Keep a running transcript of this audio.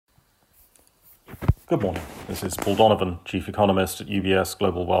Good morning. This is Paul Donovan, Chief Economist at UBS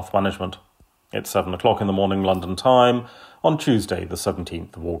Global Wealth Management. It's 7 o'clock in the morning London time on Tuesday, the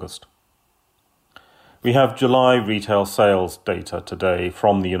 17th of August. We have July retail sales data today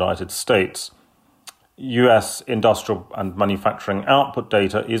from the United States. US industrial and manufacturing output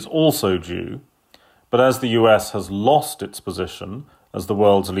data is also due, but as the US has lost its position as the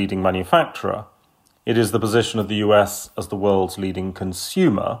world's leading manufacturer, it is the position of the US as the world's leading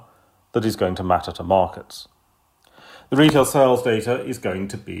consumer that is going to matter to markets. The retail sales data is going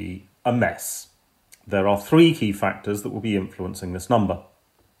to be a mess. There are three key factors that will be influencing this number.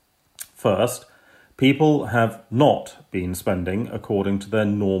 First, people have not been spending according to their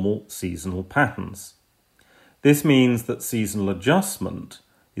normal seasonal patterns. This means that seasonal adjustment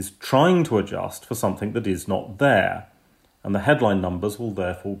is trying to adjust for something that is not there, and the headline numbers will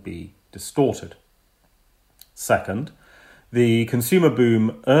therefore be distorted. Second, the consumer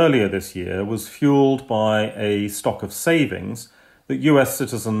boom earlier this year was fueled by a stock of savings that US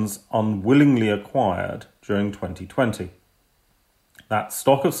citizens unwillingly acquired during 2020. That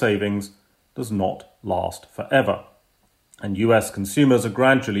stock of savings does not last forever, and US consumers are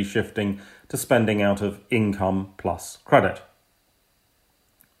gradually shifting to spending out of income plus credit.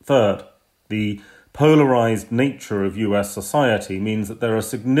 Third, the polarized nature of US society means that there are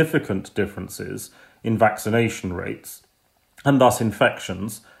significant differences in vaccination rates and thus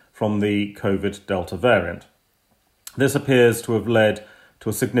infections from the COVID Delta variant. This appears to have led to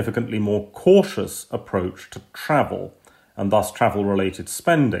a significantly more cautious approach to travel and thus travel-related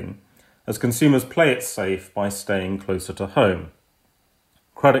spending, as consumers play it safe by staying closer to home.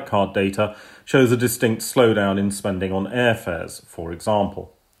 Credit card data shows a distinct slowdown in spending on airfares, for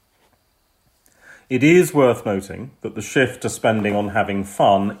example. It is worth noting that the shift to spending on having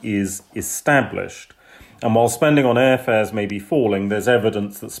fun is established, and while spending on airfares may be falling, there's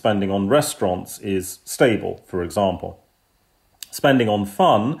evidence that spending on restaurants is stable, for example. Spending on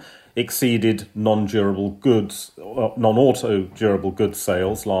fun exceeded non-auto durable goods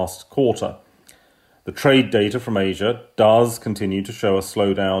sales last quarter. The trade data from Asia does continue to show a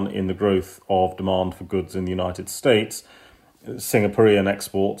slowdown in the growth of demand for goods in the United States. Singaporean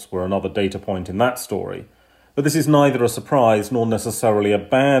exports were another data point in that story. But this is neither a surprise nor necessarily a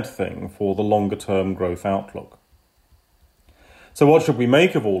bad thing for the longer-term growth outlook. So what should we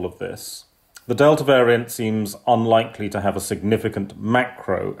make of all of this? The Delta variant seems unlikely to have a significant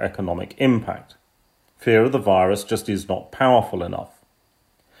macroeconomic impact. Fear of the virus just is not powerful enough.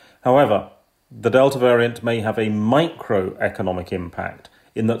 However, the Delta variant may have a microeconomic impact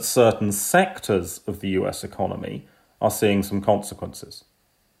in that certain sectors of the US economy are seeing some consequences.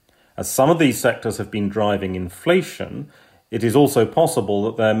 As some of these sectors have been driving inflation, it is also possible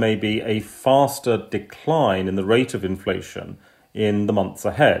that there may be a faster decline in the rate of inflation in the months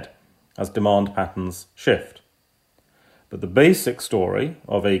ahead as demand patterns shift. But the basic story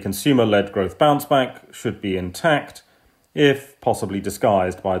of a consumer-led growth bounce back should be intact, if possibly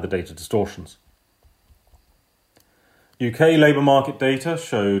disguised by the data distortions. UK labour market data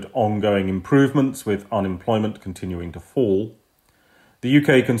showed ongoing improvements with unemployment continuing to fall. The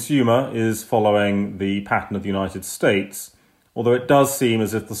UK consumer is following the pattern of the United States, although it does seem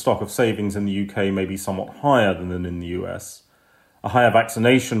as if the stock of savings in the UK may be somewhat higher than in the US. A higher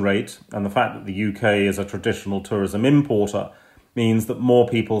vaccination rate and the fact that the UK is a traditional tourism importer means that more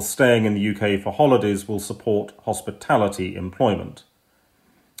people staying in the UK for holidays will support hospitality employment.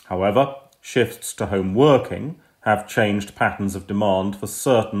 However, shifts to home working have changed patterns of demand for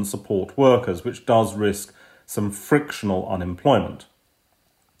certain support workers, which does risk some frictional unemployment.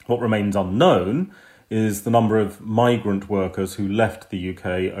 What remains unknown is the number of migrant workers who left the UK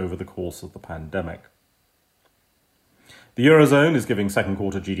over the course of the pandemic. The Eurozone is giving second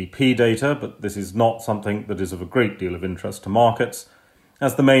quarter GDP data, but this is not something that is of a great deal of interest to markets,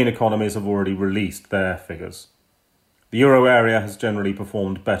 as the main economies have already released their figures. The Euro area has generally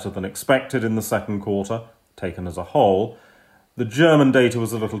performed better than expected in the second quarter, taken as a whole. The German data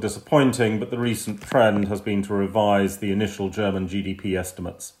was a little disappointing, but the recent trend has been to revise the initial German GDP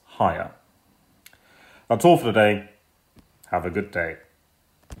estimates higher. That's all for today. Have a good day.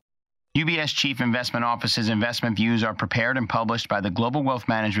 UBS Chief Investment Office's investment views are prepared and published by the global wealth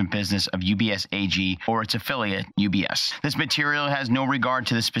management business of UBS AG or its affiliate, UBS. This material has no regard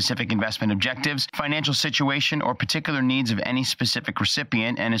to the specific investment objectives, financial situation, or particular needs of any specific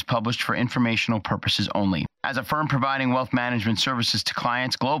recipient and is published for informational purposes only. As a firm providing wealth management services to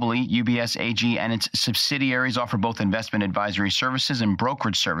clients globally, UBS AG and its subsidiaries offer both investment advisory services and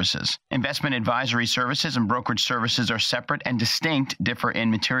brokerage services. Investment advisory services and brokerage services are separate and distinct, differ in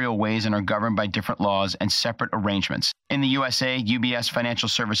material ways entities and are governed by different laws and separate arrangements. In the USA, UBS Financial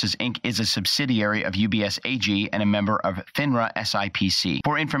Services, Inc. is a subsidiary of UBS AG and a member of FINRA SIPC.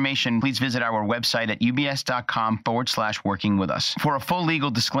 For information, please visit our website at ubs.com/working with us. For a full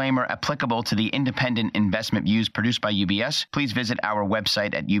legal disclaimer applicable to the independent investment views produced by UBS, please visit our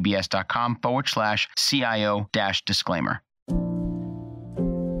website at ubs.com/CIO-disclaimer.